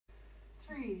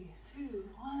3, 2,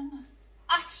 1,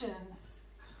 action.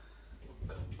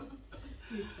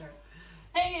 You start.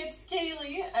 Hey, it's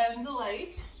Kaylee and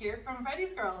Delight here from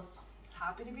Freddy's Girls.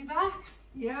 Happy to be back.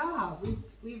 Yeah,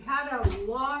 we've had a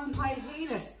long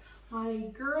hiatus. My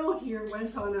girl here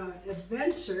went on an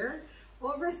adventure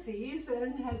overseas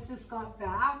and has just got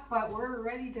back, but we're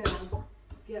ready to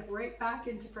get right back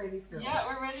into Freddy's Girls. Yeah,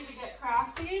 we're ready to get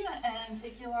crafting and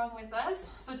take you along with us.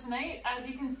 So tonight, as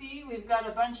you can see, we've got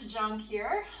a bunch of junk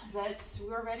here that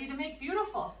we're ready to make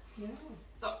beautiful. Yeah.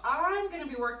 So I'm going to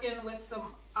be working with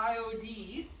some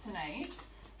IOD tonight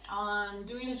on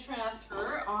doing a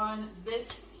transfer on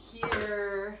this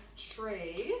here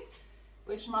tray,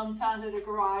 which Mom found at a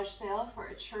garage sale for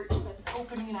a church that's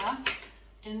opening up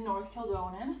in North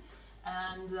Kildonan.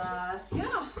 And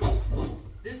yeah,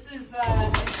 this is,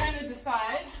 I'm trying to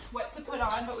decide what to put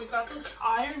on, but we've got this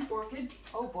iron orchid.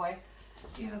 Oh boy.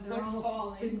 Yeah, they're all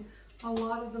falling. A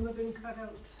lot of them have been cut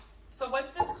out. So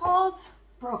what's this called?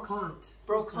 Brocante.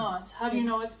 Brocante. How do you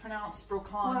know it's pronounced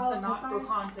brocante and not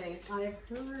brocante? I've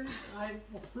heard, I've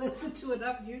listened to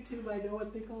enough YouTube, I know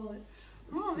what they call it.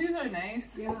 Oh, these are nice.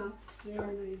 Yeah, they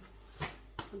are nice.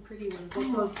 Some pretty ones.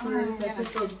 Like those birds, I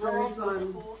put those birds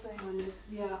on it.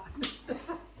 Yeah.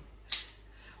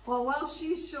 Well, while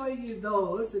she's showing you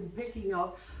those and picking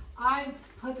out, I've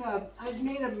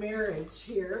made a marriage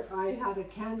here. I had a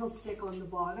candlestick on the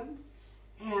bottom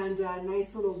and a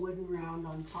nice little wooden round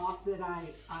on top that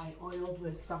I oiled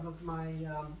with some of my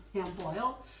hemp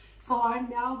oil. So I'm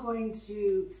now going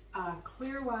to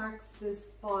clear wax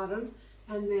this bottom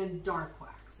and then dark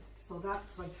wax it. So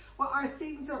that's fine. Well, our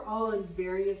things are all in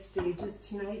various stages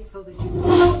tonight so that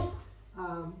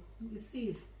you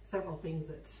see several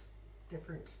things at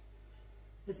different.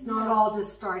 It's not all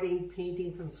just starting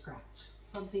painting from scratch.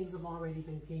 Some things have already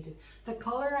been painted. The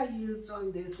color I used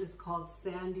on this is called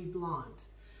Sandy Blonde.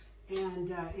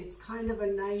 And it's kind of a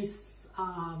nice,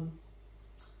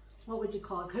 what would you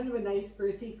call it? Kind of a nice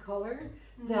earthy color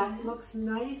that looks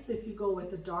nice if you go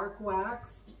with a dark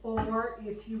wax or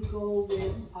if you go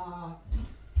with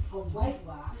a white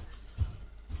wax.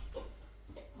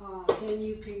 Then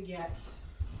you can get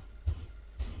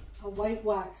a white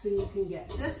wax and you can get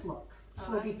this look.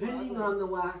 So depending on the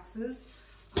waxes,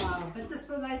 but this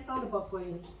one I thought about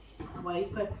going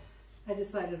white, but I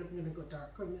decided I'm going to go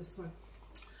dark on this one.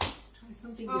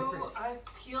 Something different. I've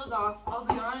peeled off, I'll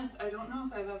be honest, I don't know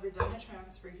if I've ever done a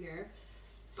transfer here,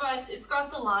 but it's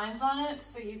got the lines on it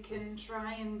so you can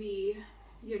try and be,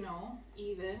 you know,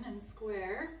 even and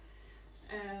square.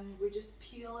 And we just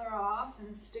peel her off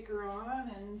and stick her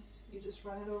on and you just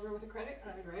run it over with a credit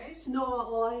card, right? No,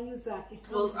 well I use that. It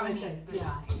comes I mean,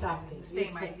 yeah, that thing.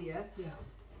 Same idea. Yeah.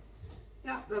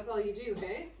 Yeah. That's all you do,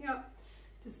 hey? Yeah.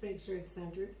 Just make sure it's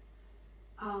centered.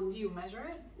 Do you measure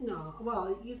it? No,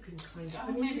 well, you can kind of.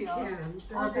 I mean, maybe you can.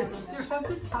 There I'll have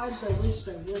been times I wished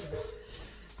I would have.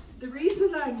 The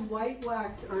reason I'm white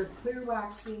wax or clear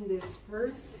waxing this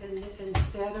first and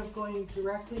instead of going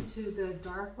directly to the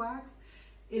dark wax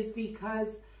is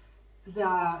because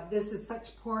this is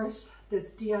such porous,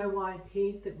 this DIY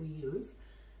paint that we use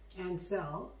and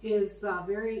sell is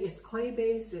it's clay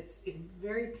based, it's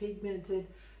very pigmented.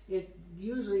 It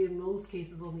usually in most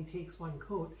cases only takes one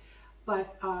coat.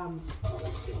 But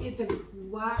the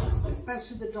wax,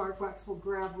 especially the dark wax, will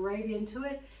grab right into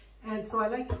it. And so I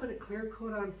like to put a clear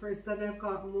coat on first, then I've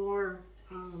got more,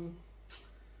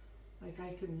 like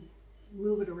I can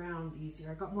move it around easier.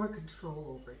 I've got more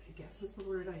control over it, I guess is the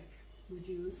word I would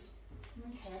use.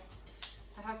 Okay.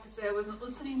 I have to say I wasn't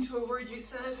listening to a word you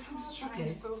said. I'm just trying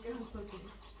to focus. That's okay.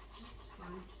 That's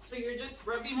fine. So you're just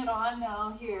rubbing it on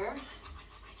now here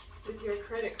with your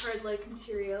credit card like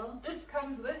material. This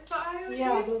comes with the IODs?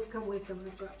 Yeah, those come with them.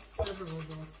 I've got several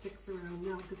of those sticks around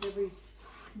now because every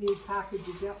new package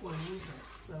you get one with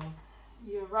it. So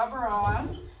you rub her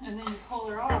on and then you pull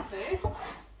her off, eh?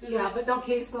 But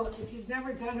okay, so if you've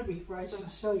never done it before, I should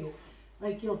show you.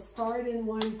 Like you'll start in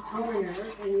one corner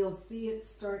and you'll see it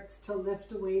starts to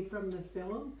lift away from the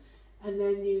film and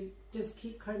then you just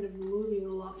keep kind of moving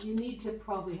along. You need to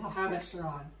probably have pressure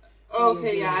on.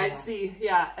 Okay, yeah, I see.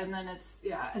 Yeah, and then it's,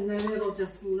 and then it'll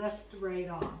just lift right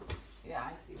off. Yeah,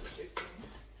 I see what you're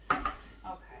saying.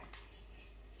 Okay.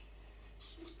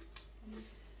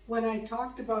 When I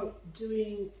talked about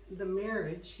doing the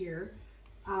marriage here,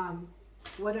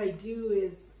 what I do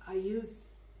is I use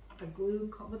a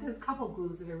glue, with a couple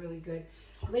glues that are really good.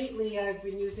 Lately, I've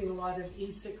been using a lot of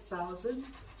E6000,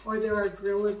 or there are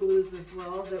Gorilla glues as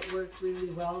well that work really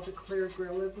well, the clear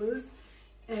Gorilla glues.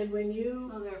 And when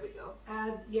you there we go.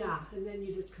 Add, and then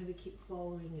you just kind of keep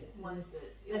following it. Once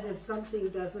it, and if something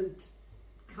doesn't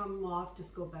come off,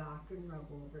 just go back and rub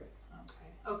over it.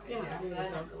 Okay, yeah,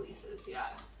 then it releases, yeah.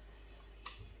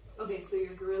 Okay, so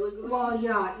your Gorilla Glue. Well,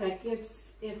 yeah, like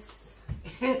it's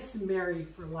married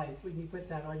for life when you put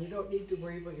that on. You don't need to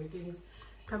worry about your things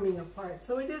coming apart.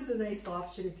 So it is a nice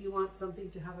option if you want something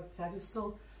to have a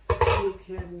pedestal. You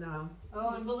can.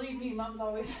 Oh, and believe me, Mom's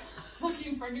always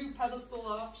looking for new pedestal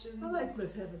options. I like my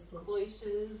pedestals.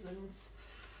 Cloches and.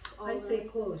 I say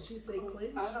cloche. You say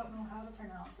cloche? I don't know how to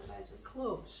pronounce it. I just.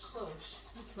 Cloche. Cloche.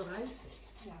 That's what I say.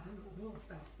 Yeah. I don't know if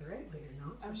that's the right way or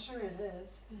not. I'm sure it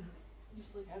is. Yeah.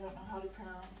 Just like I don't know how to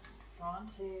pronounce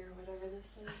Bronte or whatever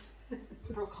this is.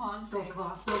 Brocante.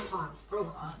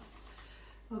 Brocante.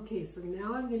 Okay, so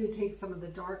now I'm going to take some of the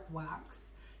dark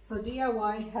wax. So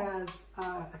DIY has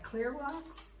a clear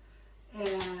wax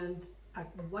and a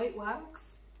white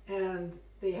wax, and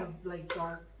they have like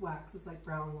dark waxes like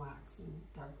brown wax and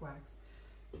dark wax,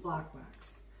 black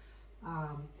wax.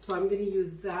 So I'm going to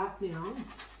use that now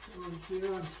on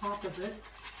here on top of it.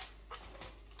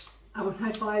 When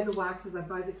I buy the waxes, I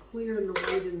buy the clear and the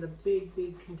white in the big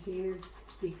containers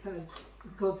because I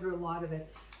go through a lot of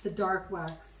it. The dark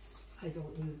wax I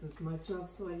don't use as much of,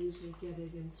 so I usually get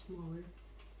it in the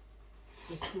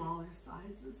smaller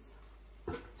sizes.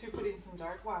 So you're putting some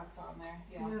dark wax on there,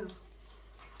 yeah.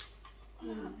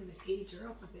 Yeah, I'm going to age her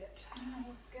up a bit. Yeah,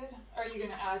 that's good. Are you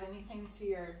going to add anything to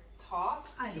your top?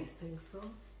 I don't think so.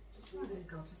 I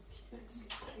think I'll just keep it.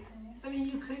 Nice. I mean,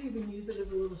 you could even use it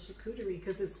as a little charcuterie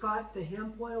because it's got the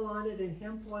hemp oil on it, and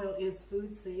hemp oil is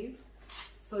food safe.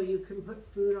 So you can put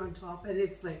food on top, and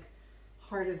it's like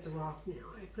hard as a rock now.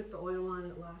 I put the oil on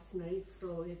it last night,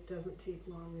 so it doesn't take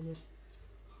long and it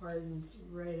hardens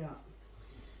right up.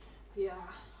 Yeah.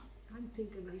 I'm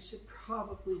thinking I should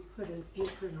probably put an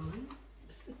apron on.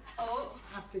 Oh.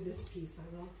 After this piece,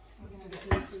 I will. You're going to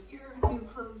get your new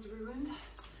clothes ruined.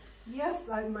 Yes,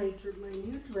 my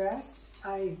new dress.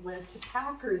 I went to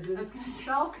Packers in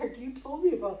Selkirk. You told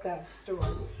me about that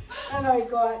store. And I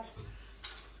got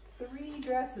 3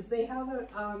 dresses. They have a...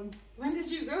 When did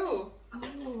you go?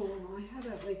 Oh, I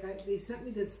had they sent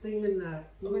me this thing in the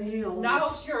mail.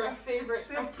 Now you're a favorite,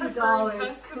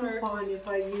 $50 coupon if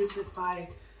I use it by,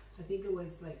 I think it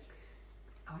was like,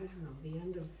 I don't know, the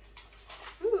end of...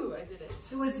 Ooh, I did it.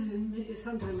 It was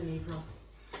sometime in April.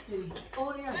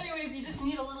 Oh yeah. So anyways, you just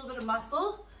need a little bit of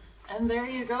muscle, and there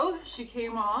you go. She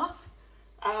came off.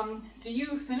 Do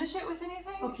you finish it with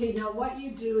anything? Okay, now what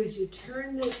you do is you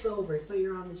turn this over so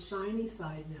you're on the shiny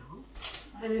side now.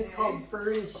 And it's called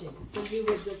burnishing. So you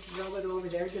would just rub it over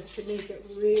there just to make it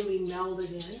really melded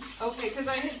in. Okay, because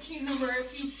I had seen them where a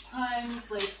few times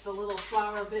like the little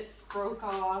flower bits broke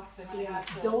off. And I had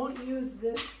to... Don't use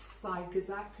this side because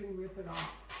that can rip it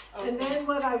off. Okay. And then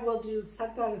what I will do,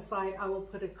 set that aside, I will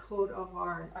put a coat of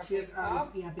our big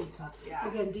top? Big top. Yeah.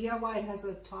 Again, DIY has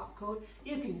a top coat.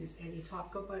 You can use any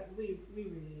top coat, but we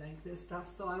really like this stuff,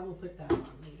 so I will put that on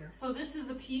later. So this is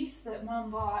a piece that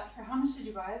Mom bought for, how much did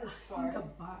you buy this for? I think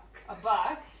 $1.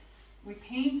 $1. We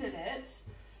painted it.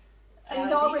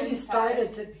 They'd already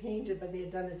started to paint it, but they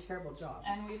had done a terrible job.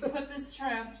 And we've put this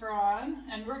transfer on,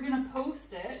 and we're going to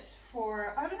post it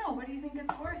for, I don't know, what do you think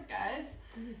it's worth, guys?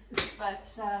 But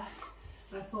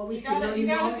that's always you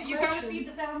gotta feed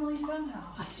the family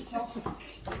somehow. So.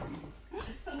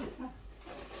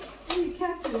 You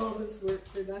can't do all this work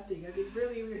for nothing. I mean,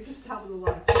 really, we're just having a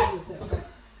lot of fun with it,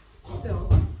 but still.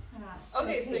 Yeah.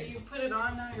 Okay, so you put it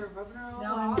on now. You're rubbing her all off.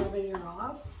 Now I'm rubbing her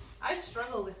off. I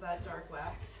struggle with that dark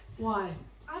wax. Why?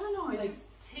 I don't know. It just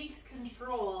takes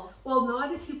control. Well,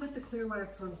 not if you put the clear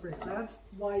wax on first. That's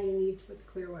why you need to put the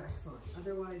clear wax on.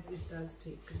 Otherwise, it does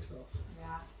take control.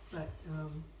 Yeah. But,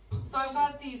 so I've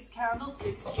got these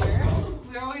candlesticks here.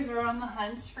 We always are on the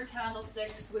hunt for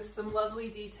candlesticks with some lovely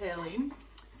detailing.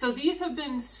 So these have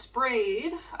been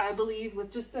sprayed, I believe,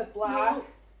 with just a black. No.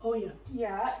 Oh, yeah.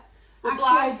 Yeah. Actually,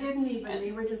 black. I didn't even.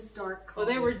 They were just dark color.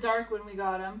 Well, they were dark when we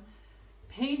got them.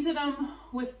 Painted them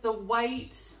with the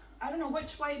white. I don't know,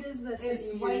 which white is this?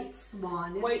 It's White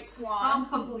Swan. It's White Swan.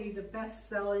 Probably the best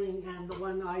selling and the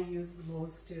one I use the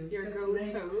most too. Your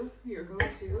go-to. Your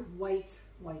go-to. White.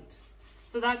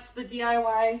 So that's the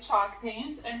DIY chalk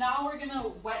paint. And now we're gonna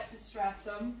wet distress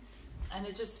them. And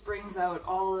it just brings out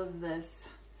all of this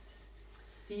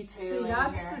detailing. See,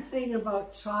 that's the thing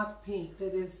about chalk paint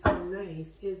that is so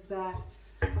nice, is that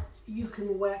you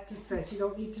can wet distress. You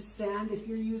don't need to sand. If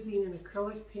you're using an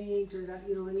acrylic paint or that,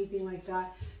 anything like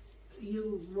that,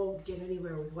 you won't get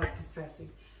anywhere with wet distressing.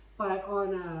 But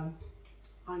on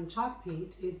chalk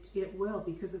paint, it will,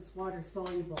 because it's water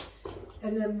soluble.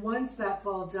 And then once that's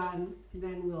all done,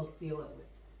 then we'll seal it with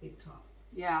Big Top.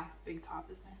 Yeah, big top,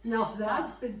 isn't it? No,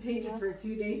 that's been painted for a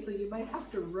few days, so you might have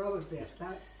to rub a bit.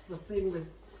 That's the thing with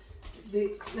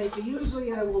like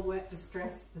usually I will wet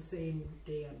distress the same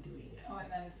day I'm doing it. Oh, and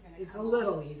then it's gonna It's come a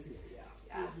little off. easier, yeah.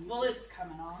 Yeah. Well, it's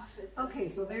coming off. Okay,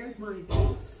 so there's my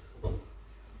base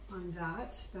on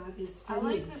that. That is I for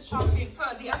like me. this chalk paint. So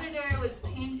the other day I was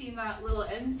painting that little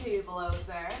end table out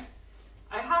there.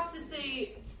 I have to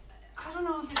say, I don't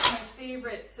know if it's my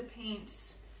favorite to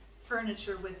paint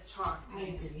furniture with chalk I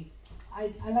paint. agree.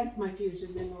 I like my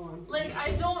fusion mineral on Like, I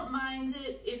furniture. don't mind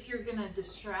it if you're gonna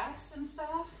distress and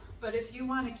stuff, but if you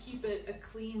want to keep it a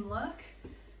clean look,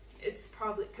 it's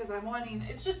probably, because I'm wanting,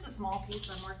 it's just a small piece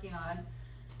I'm working on,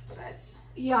 but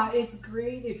Yeah, it's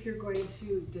great if you're going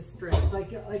to distress.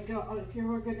 Like if you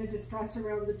were going to distress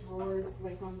around the drawers,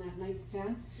 like on that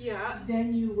nightstand, yeah.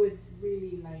 then you would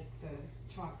really like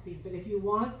the chalk paint. But if you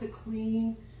want the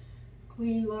clean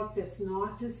look that's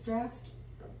not distressed,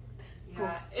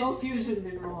 Yeah, go fusion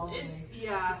mineral all the it's way.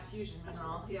 yeah, fusion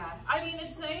mineral. Yeah, I mean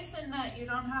it's nice in that you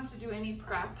don't have to do any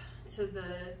prep to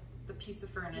the piece of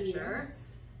furniture. Yes.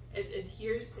 It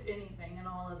adheres to anything and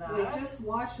all of that. Like just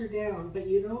wash her down, but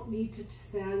you don't need to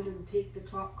sand and take the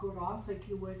top coat off like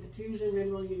you would the fusion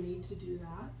mineral. You need to do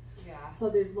that. Yeah. So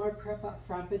there's more prep up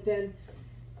front, but then.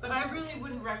 But I really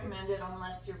wouldn't recommend it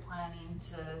unless you're planning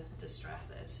to distress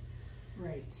it.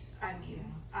 Right. I mean,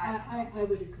 I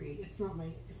would agree.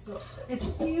 It's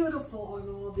beautiful on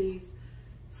all these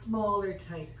smaller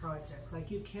type projects. Like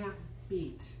you can't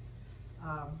beat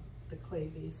the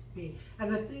clay-based paint.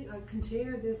 And I think a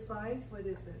container this size, what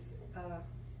is this?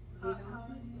 8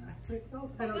 ounces? 6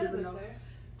 ounces? I don't even know.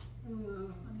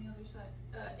 On the other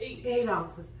side, 8. 8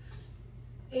 ounces.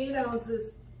 8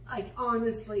 ounces. Like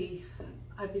honestly,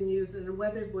 I've been using, and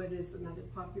weathered wood is another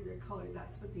popular color.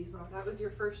 That's what these are. That was your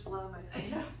first love, I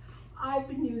think. I've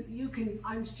been using,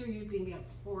 I'm sure you can get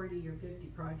 40 or 50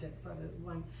 projects out of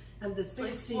one. And the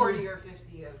 16 like 40 or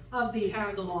 50 of these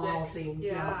candlesticks. small things,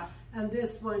 Yeah. And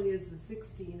this one is a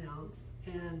 16 ounce,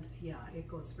 and yeah, it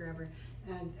goes forever.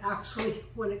 And actually,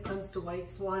 when it comes to white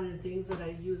swan and things that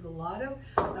I use a lot of,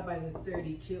 I buy the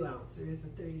 32 ounce. There is a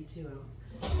 32 ounce,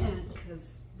 and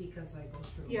because I go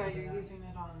through. Yeah, you're using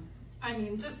it on. I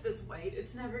mean, just this white.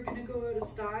 It's never gonna go out of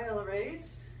style, right?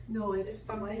 No, it's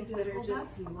some like things this. that are Oh,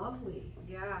 just- that's lovely.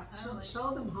 Yeah. Show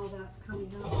them how that's coming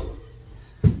out.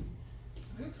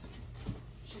 Oops.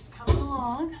 She's coming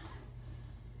along.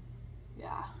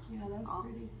 Yeah. Yeah, that's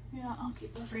pretty. Yeah, I'll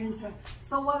keep that. Brings back.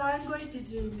 So what I'm going to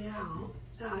do now,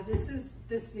 this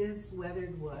is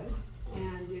weathered wood,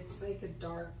 and it's like a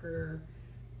darker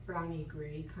browny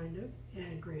gray kind of,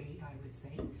 and gray I would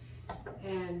say.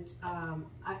 And I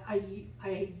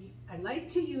like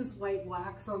to use white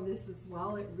wax on this as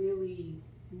well. It really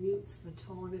mutes the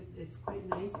tone. It's quite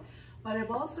nice. But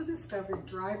I've also discovered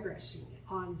dry brushing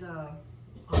on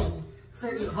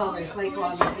certain colors, like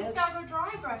on Who did you this. discover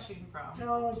dry brushing from?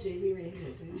 Oh, Jamie Ray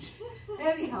did.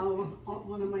 Anyhow,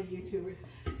 one of my YouTubers.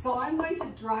 So I'm going to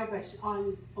dry brush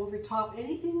on over top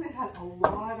anything that has a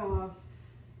lot of,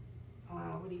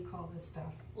 what do you call this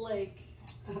stuff? Like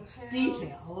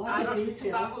Detail. A lot of details.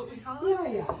 Is that what we call it? Yeah,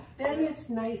 yeah. Then it's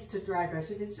nice to dry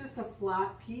brush. If it's just a flat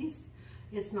piece,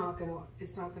 it's not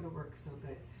gonna work so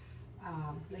good.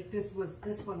 Like this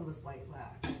one was white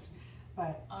waxed,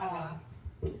 but.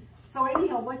 So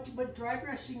anyhow, what dry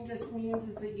brushing just means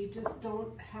is that you just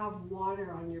don't have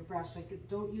water on your brush. Like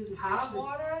don't use a brush. Have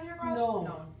water on your brush?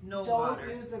 No, no don't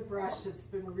water. use a brush that's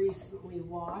been recently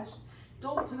washed.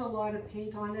 Don't put a lot of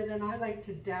paint on it, and I like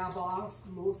to dab off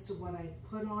most of what I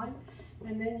put on,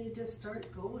 and then you just start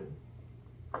going.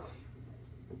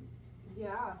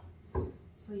 Yeah.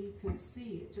 So you can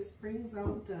see it just brings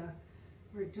out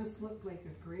where it just looked like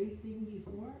a gray thing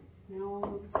before. Now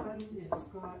all of a sudden it's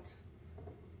got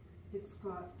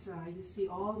you see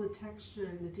all the texture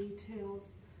and the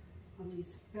details on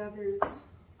these feathers,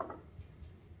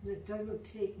 and it doesn't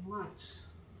take much.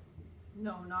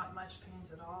 No, not much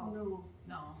paint at all.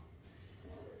 No.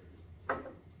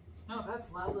 No,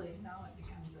 that's lovely. Now it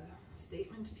becomes a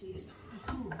statement piece.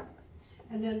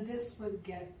 And then this would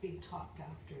get big topped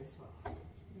after as well.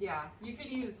 Yeah, you could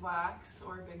use wax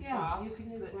or big Yeah, top. you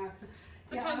can use wax.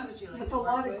 Depends what you like with to a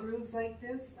lot work of with. grooves like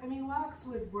this, I mean, wax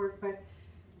would work, but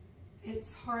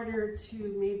it's harder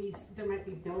to there might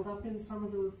be buildup in some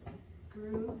of those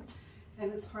grooves,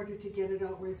 and it's harder to get it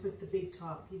out, whereas with the big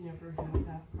top, you never have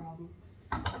that problem.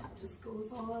 It just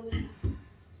goes on. And,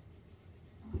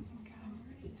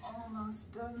 I think I'm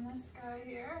almost done this guy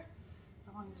here.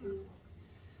 I want to do,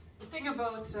 the thing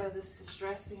about this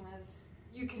distressing is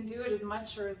you can do it as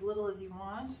much or as little as you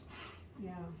want.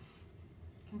 yeah.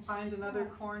 can find another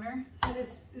corner. And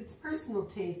it's personal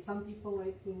taste. Some people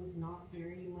like things not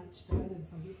very much done, and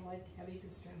some people like heavy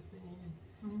distressing.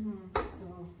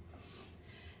 So,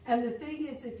 and the thing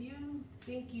is, if you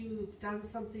think you've done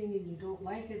something and you don't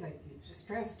like it, like you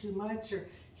distress too much, or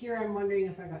here I'm wondering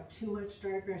if I got too much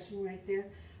dry brushing right there,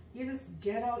 you just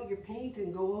get out your paint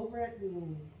and go over it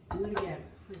and do it again.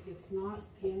 Like, it's not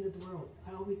the end of the world.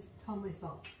 I always tell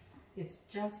myself, it's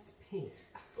just paint.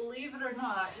 Believe it or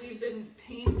not, we've been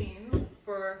painting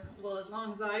for, well, as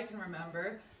long as I can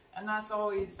remember, and that's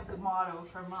always the motto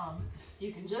for Mom.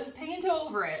 You can just paint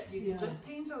over it. You can just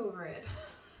paint over it.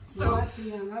 So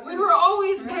we were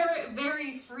always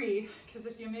very free, because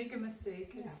if you make a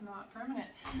mistake, it's not permanent.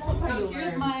 So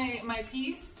here's my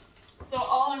piece. So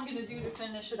all I'm going to do to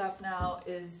finish it up now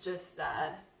is just,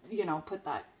 you know, put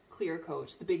that clear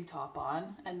coat, the big top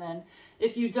on. And then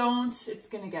if you don't, it's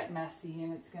going to get messy,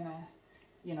 and it's going to,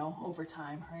 you know, over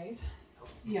time, right? So.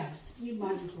 Yeah, you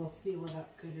might as well seal it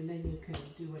up good, and then you can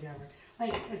do whatever.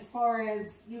 Like, as far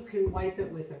as you can wipe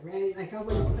it with a rag, like I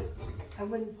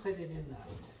wouldn't put it in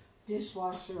the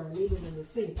dishwasher or leave it in the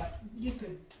sink, but you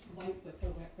could wipe with a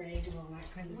wet rag and all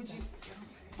that kind of stuff.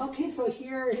 Okay, so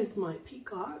here is my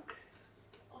peacock.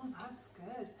 Oh, that's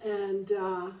good. And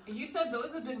you said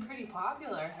those have been pretty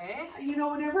popular, hey? You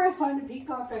know, whenever I find a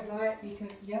peacock, I buy it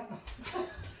because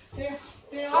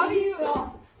they always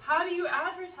sell. How do you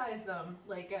advertise them?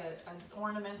 Like an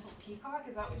ornamental peacock?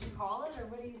 Is that what you call it, or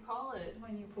what do you call it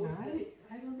when you post it?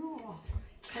 I don't know.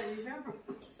 I can't remember.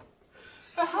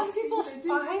 But how do people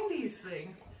find these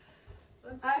things?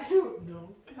 I don't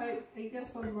know. I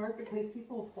guess on Marketplace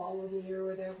people follow me or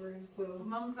whatever, and so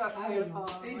Mom's got quite a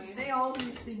following. They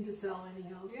always seem to sell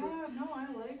anyhow. So. Yeah, no, I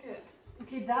like it.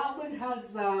 Okay, that one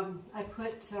has I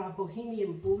put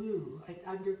Bohemian Blue. I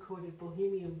undercoated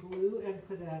Bohemian Blue and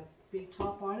put a big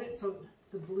top on it, so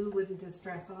the blue wouldn't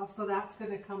distress off. So that's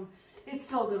going to come. It's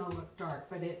still going to look dark,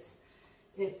 but it's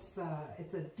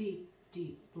a deep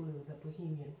blue, the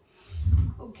Bohemian.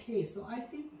 Okay, so I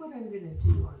think what I'm going to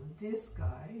do on this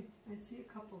guy, I see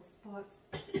a couple spots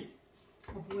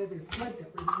of weathered wood that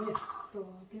were missed, so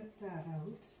I'll get that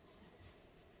out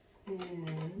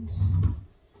and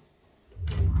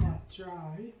get that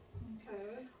dry.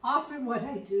 Okay. Often what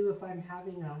I do if I'm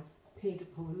having a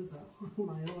paint-a-palooza on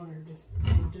my own, or just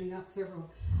doing up several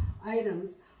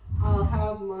items, I'll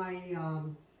have my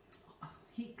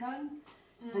heat gun.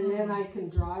 And then I can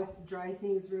dry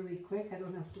things really quick. I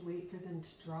don't have to wait for them to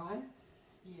dry.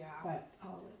 Yeah. But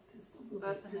I'll let this a little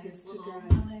bit for this to dry.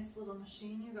 That's a nice little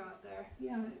machine you got there.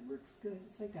 Yeah, it works good.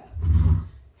 It's like a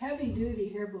heavy-duty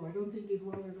hair blower. I don't think you'd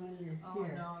want it on your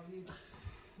hair. Oh no, you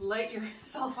light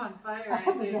yourself on fire. I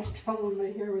have enough trouble in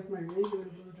my hair with my regular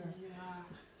blower.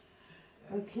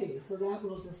 Yeah. Okay, so that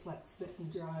we'll just let sit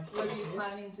and dry. What are you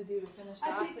planning to do to finish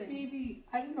that thing? I think maybe,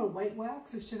 I don't know, white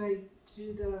wax, or should I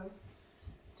do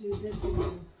this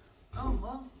again? Oh,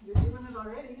 well, you're doing it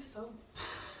already, so.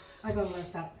 I gotta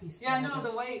let that piece dry. Yeah, no,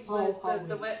 the white,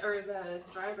 the wet, or the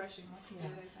dry brushing looks good,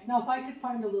 I think. Now, if I could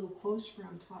find a little closure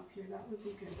on top here, that would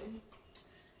be good.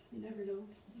 You never know,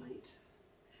 might.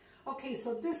 Okay,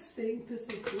 so this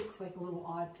looks like a little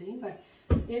odd thing, but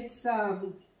it's a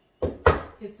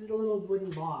little wooden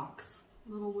box,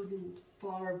 little wooden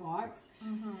flower box,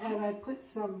 and I put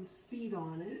some feet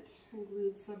on it. I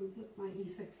glued some with my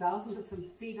E6000, put some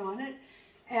feet on it,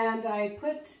 and I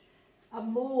put a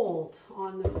mold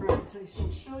on the front. I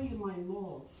should show you my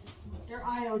molds. They're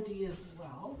IOD as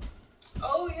well.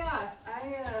 Oh yeah, I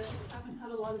haven't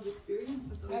had a lot of experience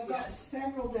with those. I've got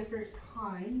several different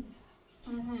kinds,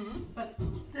 but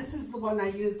this is the one I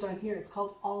used on here. It's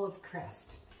called Olive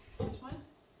Crest. Which one?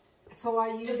 So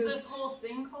I used... Is this whole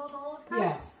thing called Olive Crest?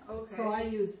 Yes. Okay. So I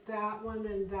used that one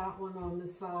and that one on the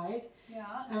side.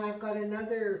 Yeah. And I've got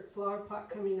another flower pot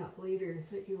coming up later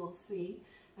that you will see.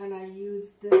 And I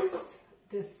used this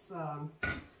I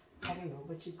don't know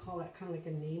what you call it, kind of like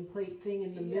a nameplate thing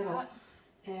in the middle.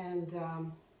 And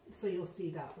so you'll see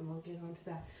that when we'll get onto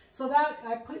that. So that,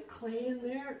 I put clay in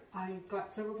there. I've got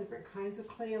several different kinds of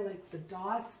clay, like the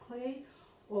DOS clay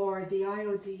or the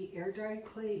IOD air dried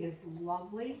clay is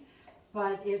lovely.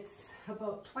 But it's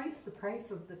about twice the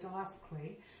price of the DOS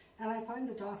clay, and I find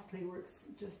the DOS clay works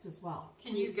just as well.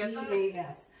 Can you get that?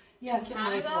 DAS. Yes, at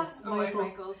Michael's.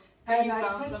 Michael's. And you I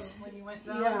found put some when you went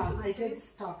down to the I States? did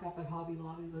stock up at Hobby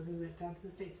Lobby when we went down to the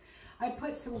States. I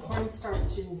put some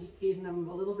cornstarch in them,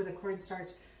 a little bit of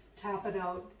cornstarch, tap it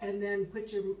out, and then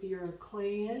put your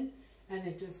clay in, and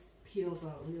it just peels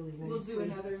out really nicely. We'll do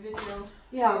another video.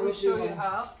 Yeah, we'll show you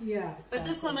how. Yeah, exactly. But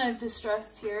this one I've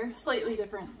distressed here, slightly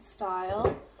different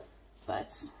style,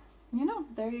 but you know,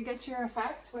 there you get your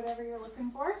effect, whatever you're looking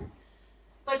for.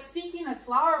 But speaking of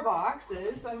flower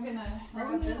boxes, I'm gonna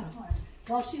grab this one.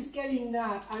 While she's getting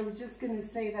that, I was just going to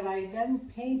say that I then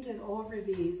painted over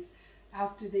these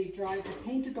after they dried. I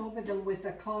painted over them with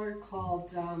a color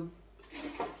called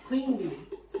Queen Bee.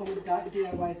 It's one of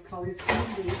DIY's colors,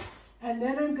 Queen Bee. And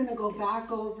then I'm going to go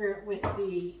back over it with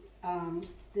the,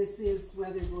 this is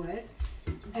weathered wood.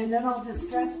 And then I'll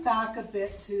distress back a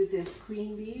bit to this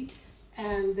Queen Bee.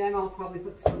 And then I'll probably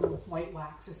put some white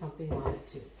wax or something on it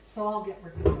too. So I'll get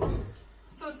working on this.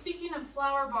 So speaking of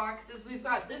flower boxes, we've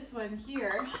got this one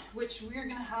here, which we're going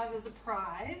to have as a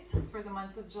prize for the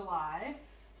month of July.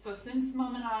 So since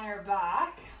Mom and I are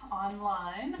back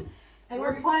online. And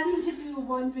we're planning to do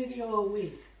one video a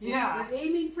week. Yeah. We're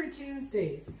aiming for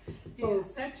Tuesdays. So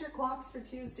set your clocks for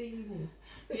Tuesday evenings.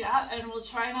 Yeah, and we'll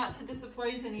try not to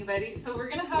disappoint anybody. So we're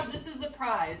going to have this as a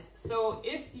prize. So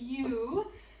if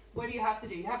you, what do you have to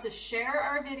do? You have to share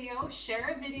our video,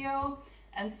 share a video,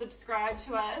 and subscribe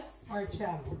to us. Our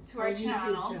channel. To our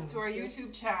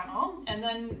YouTube channel. And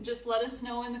then just let us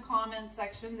know in the comments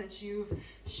section that you've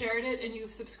shared it and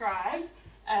you've subscribed.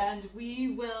 And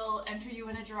we will enter you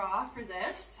in a draw for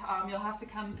this. You'll have to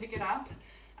come pick it up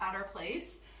at our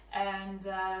place. And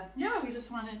yeah, we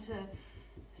just wanted to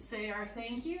say our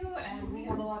thank you. And we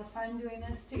have a lot of fun doing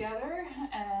this together.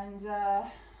 And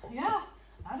yeah,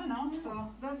 I don't know.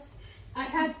 So that's... I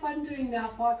had fun doing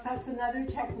that box. That's another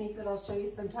technique that I'll show you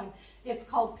sometime. It's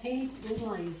called paint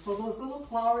inlays. So those little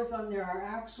flowers on there are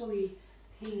actually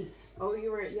paint. Oh,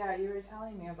 you were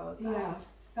telling me about that. Yeah,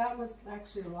 that was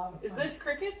actually a lot of fun. Is this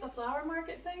Cricket, the flower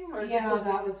market thing? Or yeah,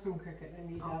 that was from Cricket. I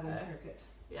made that on Cricket.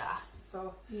 Yeah,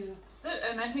 so that's it.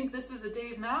 And I think this is a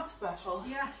Dave Knapp special.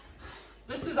 Yeah.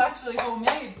 This is actually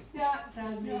homemade. Yeah,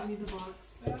 Dad made me the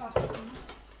box. Yeah.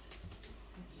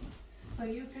 So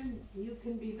you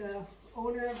can be the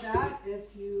owner of that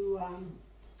if you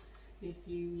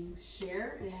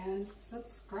share and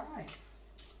subscribe.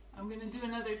 I'm gonna do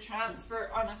another transfer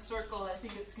on a circle. I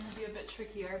think it's gonna be a bit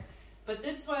trickier, but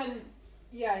this one,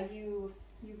 yeah, you've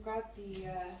got the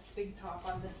big top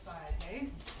on this side, hey?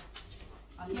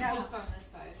 Just on this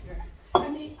side here. I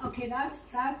mean, okay,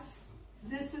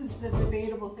 this is the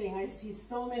debatable thing. I see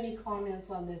so many comments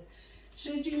on this.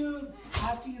 Should you,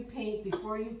 after you paint,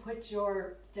 before you put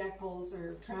your decals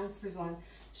or transfers on,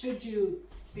 should you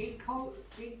big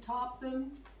top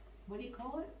them? What do you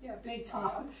call it? Yeah, big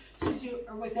top. Should you,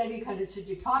 or with any kind of, should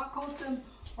you top coat them,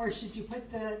 or should you put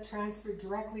the transfer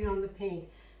directly on the paint?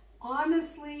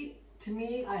 Honestly, to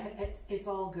me, it's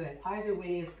all good. Either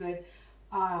way is good.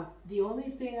 The only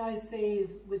thing I say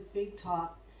is with big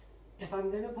top, if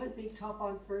I'm going to put big top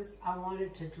on first, I want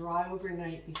it to dry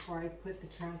overnight before I put the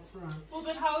transfer on. Well,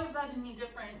 but how is that any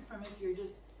different from if you're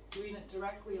just doing it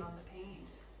directly on the paint?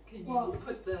 Can you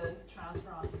put the transfer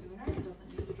on sooner? It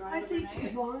doesn't need to dry overnight? I think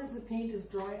as long as the paint is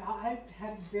dry, I've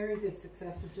had very good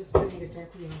success with just putting it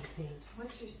directly on the paint.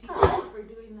 What's your secret for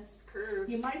doing this curve?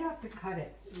 You might have to cut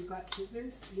it. You've got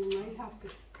scissors. You might have to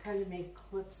kind of make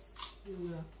clips in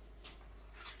the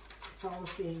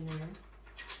cellophane there.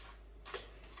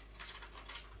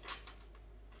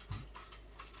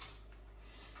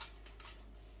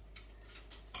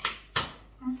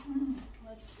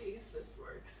 Let's see if this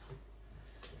works.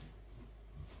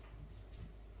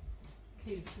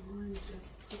 Okay, so I'm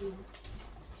just putting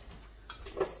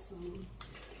some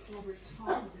over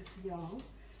top of this yellow.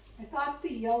 I thought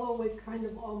the yellow would kind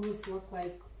of almost look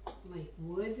like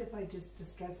wood if I just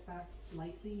distress back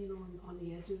lightly, you know, on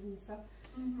the edges and stuff.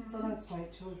 So that's why I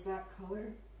chose that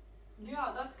color.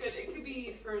 Yeah, that's good. It could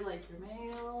be for like your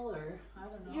mail or I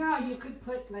don't know. Yeah, you could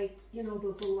put like, you know,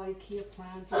 those little IKEA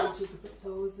planters. You could put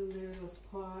those in there, those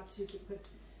pots. You could put,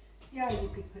 yeah, you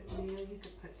could put mail. You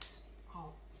could put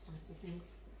all sorts of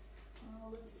things.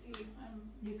 Let's see.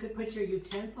 You could put your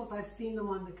utensils. I've seen them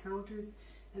on the counters,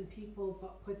 and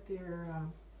people put their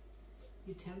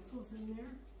utensils in there.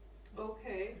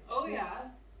 Okay. Oh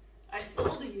yeah. I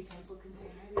sold a utensil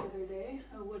container the other day,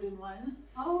 a wooden one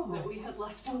that we had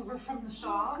left over from the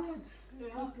shop.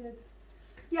 Oh, good.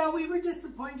 Yeah, we were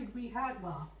disappointed. We had,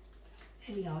 well,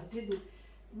 anyhow, it didn't.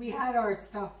 We had our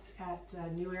stuff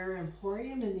at New Era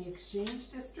Emporium in the Exchange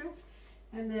District,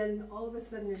 and then all of a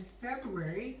sudden in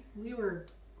February, we were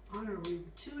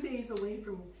 2 days away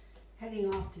from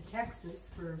heading off to Texas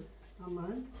for a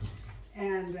month,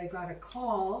 and I got a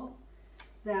call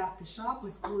that the shop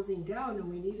was closing down and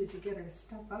we needed to get our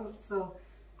stuff out. So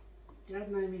Dad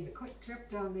and I made a quick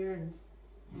trip down there and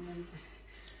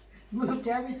moved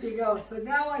everything out. So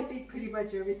now I think pretty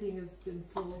much everything has been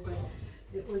sold, but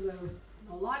it was a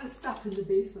lot of stuff in the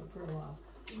basement for a while.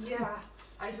 Yeah,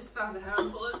 I just found a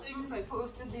handful of things I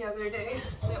posted the other day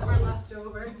that were left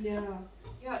over. Yeah.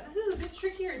 Yeah, this is a bit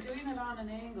trickier doing it on an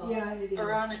angle. Yeah, it is.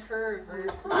 Or on a curve. Or,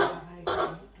 yeah, I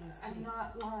agree. I'm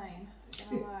not lying.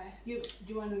 I'm gonna lie. Do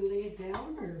you want to lay it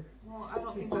down or? Well, I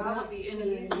don't think So that'll that's be gonna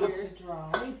any need easier. to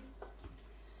dry.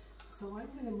 So I'm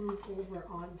going to move over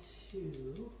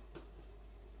onto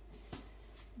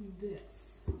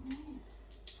this.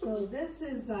 So this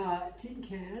is a tin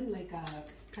can, like a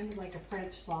kind of like a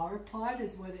French flower pot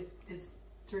is what it is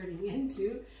turning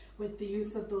into with the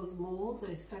use of those molds.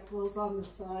 I stuck those on the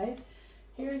side.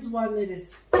 Here's one that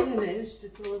is finished.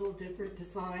 It's a little different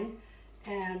design.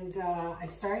 And I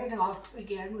started off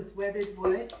again with weathered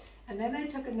wood. And then I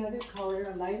took another color,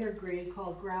 a lighter gray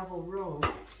called Gravel Road.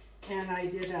 And I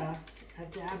did a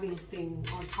dabbing thing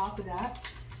on top of that.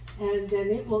 And then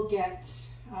it will get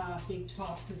big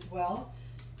topped as well.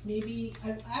 Maybe,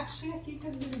 actually I think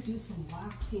I'm going to do some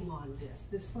waxing on this.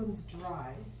 This one's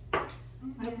dry.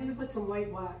 I'm going to put some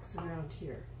white wax around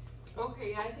here.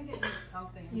 Okay, yeah, I think it needs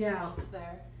something else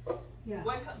there. Yeah.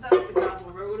 That's the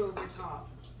Gravel Road over top.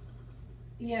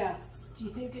 Yes. Do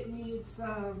you think it needs,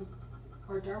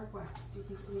 or dark wax? Do you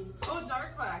think it needs? Oh,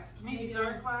 dark wax. Maybe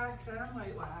dark wax and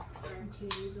white wax. Or, okay,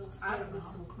 maybe I'll start with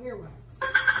some clear wax.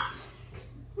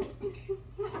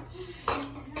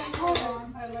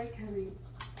 I like having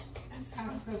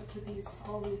access to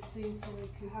all these things so I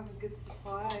can have a good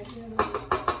supply. Yeah.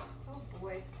 Oh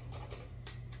boy.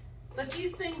 But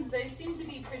these things, they seem to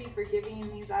be pretty forgiving,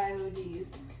 these IODs.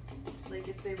 Like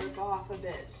if they rip off a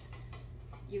bit,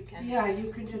 you can. Yeah,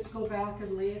 you can just go back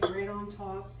and lay it right on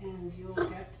top and you'll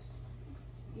get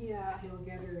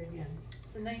her again.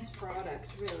 It's a nice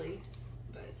product, really,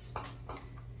 but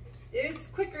it's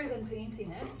quicker than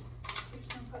painting it.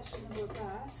 There's no question about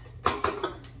that.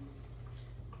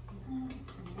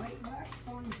 Some white wax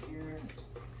on here.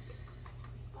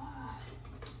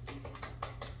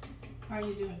 How are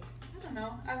you doing? I don't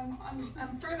know.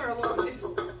 I'm further along.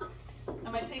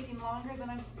 Am I taking longer than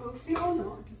I'm supposed to? Oh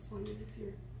no, I just wondered if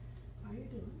you're. How are you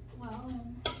doing? Well,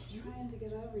 I'm trying to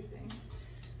get everything.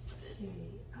 Okay.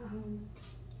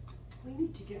 We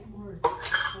need to get more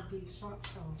of these shop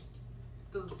towels.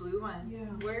 Those blue ones. Yeah.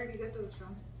 Where do you get those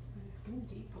from? Home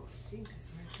Depot, I think is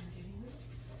where I'm getting them.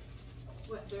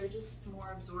 What? They're just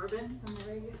more absorbent than the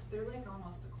regular. They're like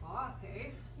almost a cloth,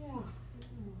 hey? Yeah. I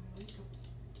like them.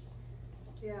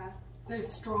 Yeah. They're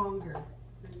stronger.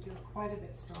 They're quite a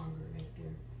bit stronger right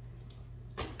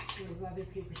there. Those other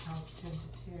paper towels tend to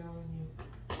tear on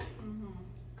you.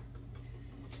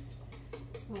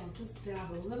 So I'll just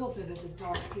dab a little bit of the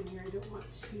dark in here. I don't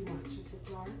want too much of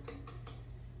the dark.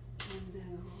 And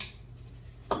then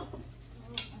I'll...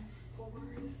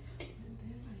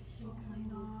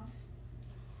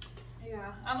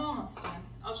 Yeah, I'm almost done.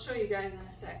 I'll show you guys in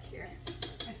a sec here.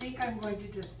 I think I'm going to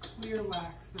just clear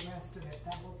wax the rest of it.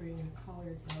 That will bring the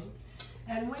colors out.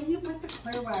 And when you put the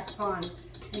clear wax on,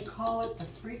 they call it the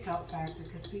freak out factor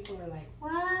because people are like,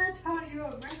 what? How you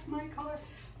wrecked my color?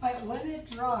 But when it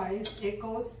dries, it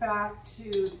goes back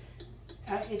to,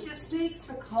 it just makes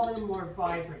the color more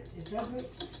vibrant. It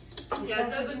doesn't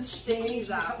change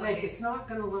that way. Like it's not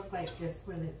going to look like this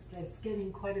when it's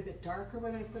getting quite a bit darker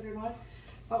when I put it on.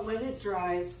 But when it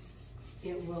dries,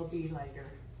 it will be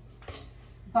lighter,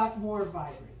 but more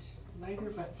vibrant. Lighter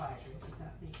but vibrant, if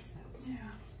that makes sense. Yeah.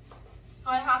 So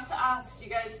I have to ask, do you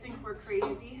guys think we're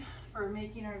crazy for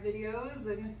making our videos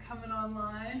and coming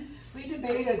online? We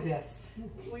debated this.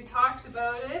 We talked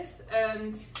about it,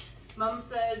 and Mom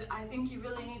said, I think you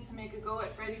really need to make a go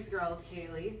at Freddy's Girls,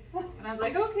 Kaylee. And I was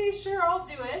like, okay, sure, I'll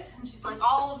do it. And she's like,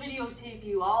 I'll videotape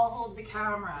you, I'll hold the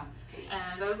camera.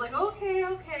 And I was like, okay,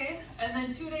 okay. And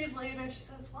then 2 days later, she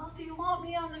says, well, do you want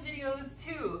me on the videos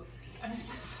too? And I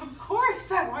said, of course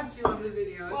I want you on the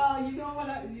videos. Well, you know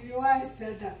why I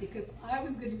said that? Because I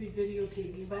was going to be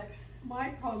videotaping, but my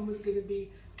problem was going to be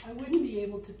I wouldn't be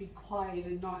able to be quiet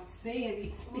and not say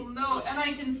anything. Well, no, and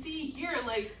I can see here,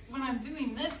 like, when I'm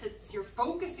doing this, you're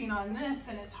focusing on this,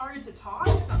 and it's hard to talk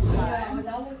sometimes. Yeah, but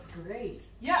that looks great.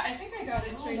 Yeah, I think I got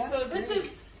it straight. So this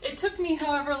great. it took me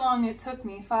however long it took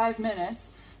me, 5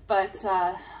 minutes, but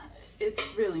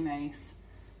it's really nice.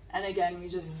 And again, we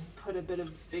just put a bit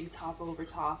of big top over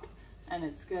top, and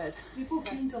it's good. People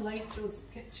seem to like those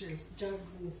pictures,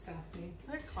 jugs and stuff. Eh?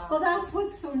 They're classic. So that's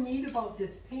what's so neat about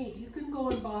this paint. You can go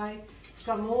and buy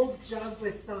some old jug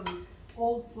with some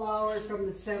old flower from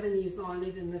the 70s on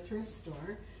it in the thrift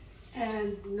store.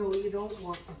 And no, you don't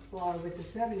want a flower with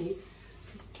the 70s.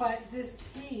 But this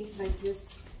paint, like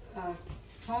this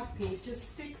chalk paint, just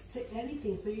sticks to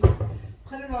anything. So you just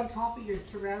put it on top of your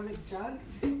ceramic jug,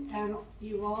 and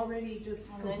you've already just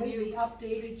completely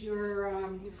updated your...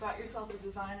 You've got yourself a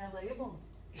designer label.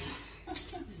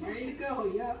 There you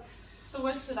go, yeah. So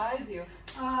what should I do?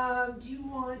 Do you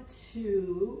want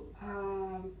to,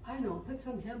 I don't know, put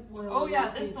some hemp oil Oh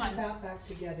yeah, and this one. put that back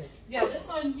together. Yeah, this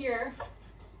one here,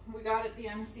 we got at the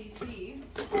MCC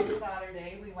on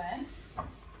Saturday, we went.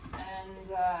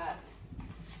 And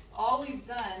all we've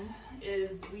done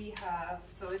is we have,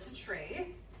 so it's a tray,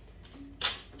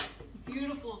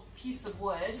 beautiful piece of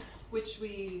wood, which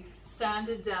we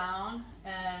sanded down,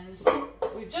 and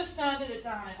we've just sanded it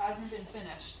down, it hasn't been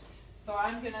finished. So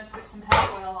I'm gonna put some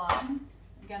hemp oil on.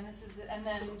 Again, this is, and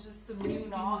then just some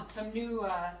some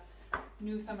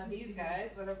of these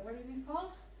guys. What are these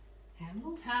called?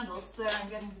 Handles? Handles. There, I'm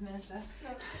getting dementia.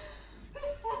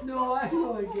 No, I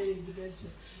know I'm getting dementia.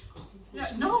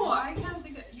 Yeah, no, I can't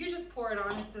think of, you just pour it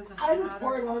on, it doesn't matter. I just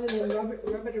pour it on and then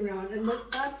rub it around, and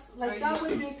that's like that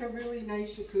would make a really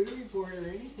nice charcuterie board or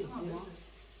anything, you know.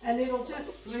 And it'll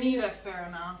just you need a fair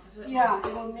amount of it. Yeah,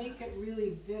 it'll make it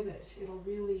really vivid. It'll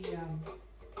really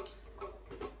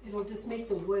it'll just make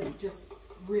the wood just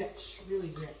rich, really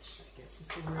rich, I guess is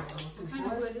the word I'm looking for. What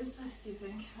kind of wood is this, do you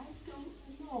think? I don't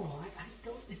know. I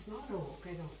don't, it's not oak,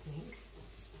 I don't think.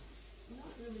 I'm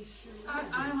not really sure.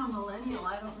 I'm a millennial,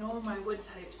 I don't know my wood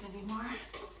types anymore.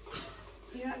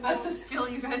 Yeah, that's a skill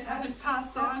you guys haven't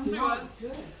passed on to us.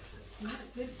 Good. It's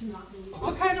not good to not know.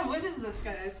 What kind of wood is this,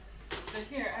 guys? But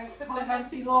here, I put the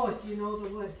comment below if you know the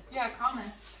wood. Yeah,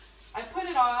 comment. I put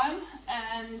it on,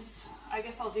 and I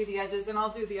guess I'll do the edges, and I'll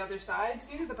do the other side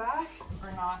too, the back,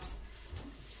 or not.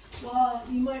 Well,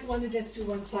 you might want to just do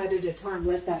one side at a time,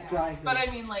 let that dry. But I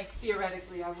mean, like,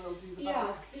 theoretically, I will do the back.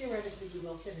 Yeah, theoretically you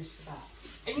will finish the back.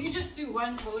 And you just do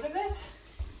one coat of it?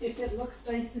 If it looks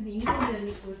nice and even and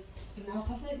it was enough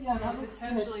of it, yeah, that looks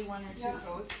potentially good. One or two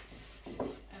coats.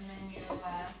 And then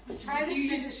you try to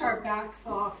finish our backs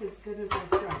off as good as our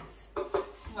fronts.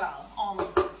 Well,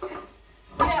 almost as good.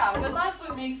 Yeah, but that's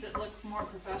what makes it look more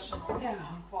professional. Yeah.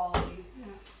 Quality. Yeah.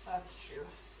 That's true.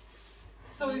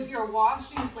 So if you're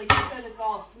washing, like you said, it's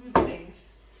all food safe.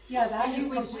 Yeah, that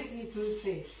is completely food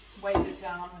safe. Wipe it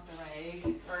down with a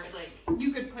rag, or like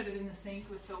you could put it in the sink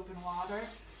with soap and water,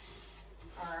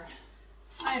 or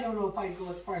I don't know if I'd go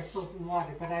as far as soap and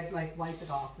water, but I'd like wipe it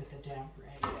off with a damp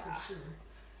rag for sure.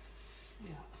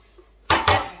 Yeah.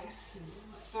 Okay.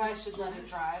 So I should let it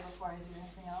dry before I do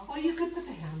anything else. Oh, you could put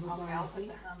the handles on. I'll put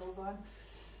the handles on.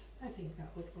 I think that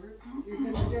would work. You're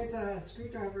gonna, there's a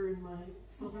screwdriver in my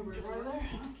silverware drawer there.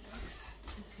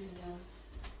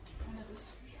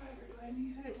 I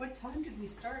need it. What time did we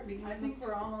start? I think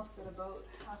we're almost at about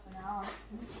half an hour.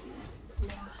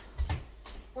 Yeah.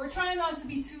 We're trying not to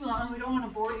be too long. We don't want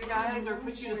to bore you guys or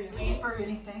put you to sleep or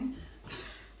anything.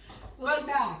 But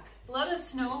back. Let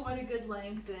us know what a good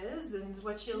length is and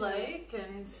what you like,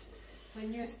 and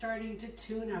when you're starting to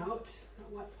tune out.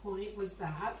 At what point was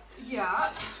that?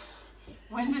 Yeah.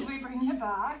 When did we bring you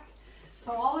back?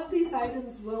 So all of these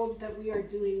items that we are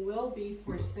doing will be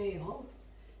for sale.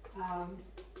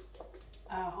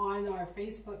 On our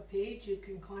Facebook page, you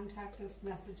can contact us,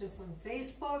 message us on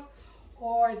Facebook,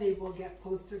 or they will get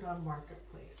posted on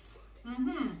Marketplace.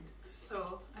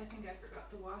 So I think I forgot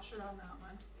the washer on that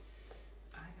one.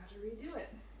 I gotta redo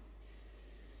it.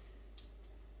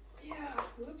 Yeah,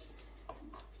 oops.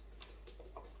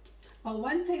 Well,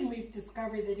 one thing we've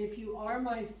discovered that if you are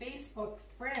my Facebook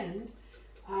friend,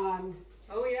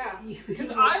 oh yeah,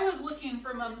 because I was looking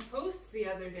for Mom's posts the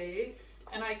other day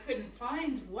and I couldn't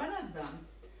find one of them.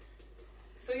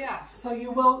 So yeah. So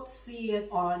you won't see it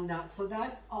on that. So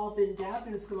that's all been dabbed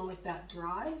and it's going to let that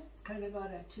dry. It's kind of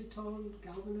got a two-tone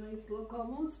galvanized look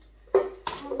almost.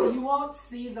 You won't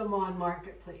see them on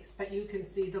Marketplace, but you can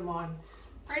see them on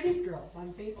Freddy's Girls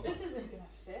on Facebook. This isn't going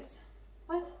to fit.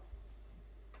 What?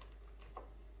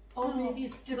 Oh, maybe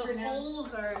it's different. The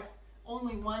holes are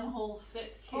only one hole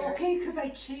fits here. Okay, because I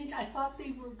changed. I thought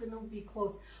they were going to be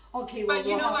close. Okay, well, but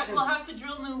you know what? We'll have to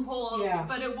drill new holes. Yeah.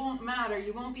 But it won't matter.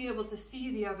 You won't be able to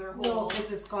see the other holes. No,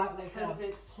 because it's got like a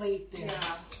plate there.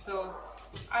 Yeah. So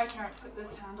I can't put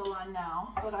this handle on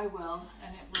now, but I will,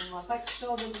 and it will look. Like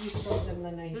show them. You show them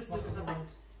the nice look of the wood.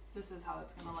 This is how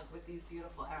it's going to look with these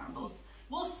beautiful handles.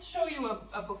 We'll show you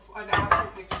an after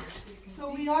picture so you can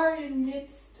see. We are in mid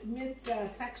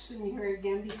section here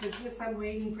again because I'm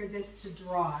waiting for this to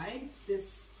dry,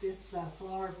 this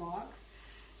flower box,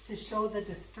 to show the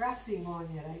distressing on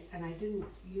it. And I didn't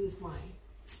use my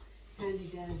handy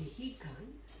dandy heat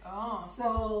gun. Oh.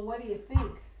 So what do you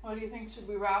think? What do you think? Should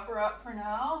we wrap her up for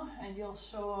now and you'll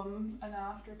show them an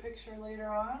after picture later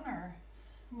on, or?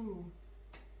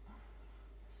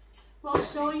 We'll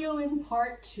show you in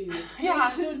part 2. Stay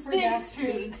tuned for next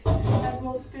week, and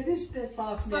we'll finish this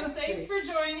off next week. So thanks for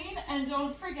joining, and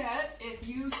don't forget, if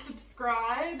you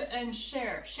subscribe and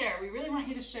share, we really want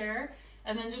you to share,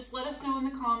 and then just let us know in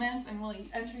the comments, and we'll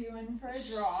enter you in for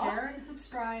a draw. Share and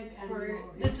subscribe, and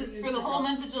this is for the whole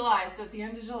month of July, so at the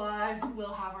end of July,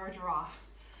 we'll have our draw.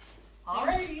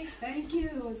 Alrighty. Thank you.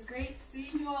 It was great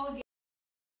seeing you all again.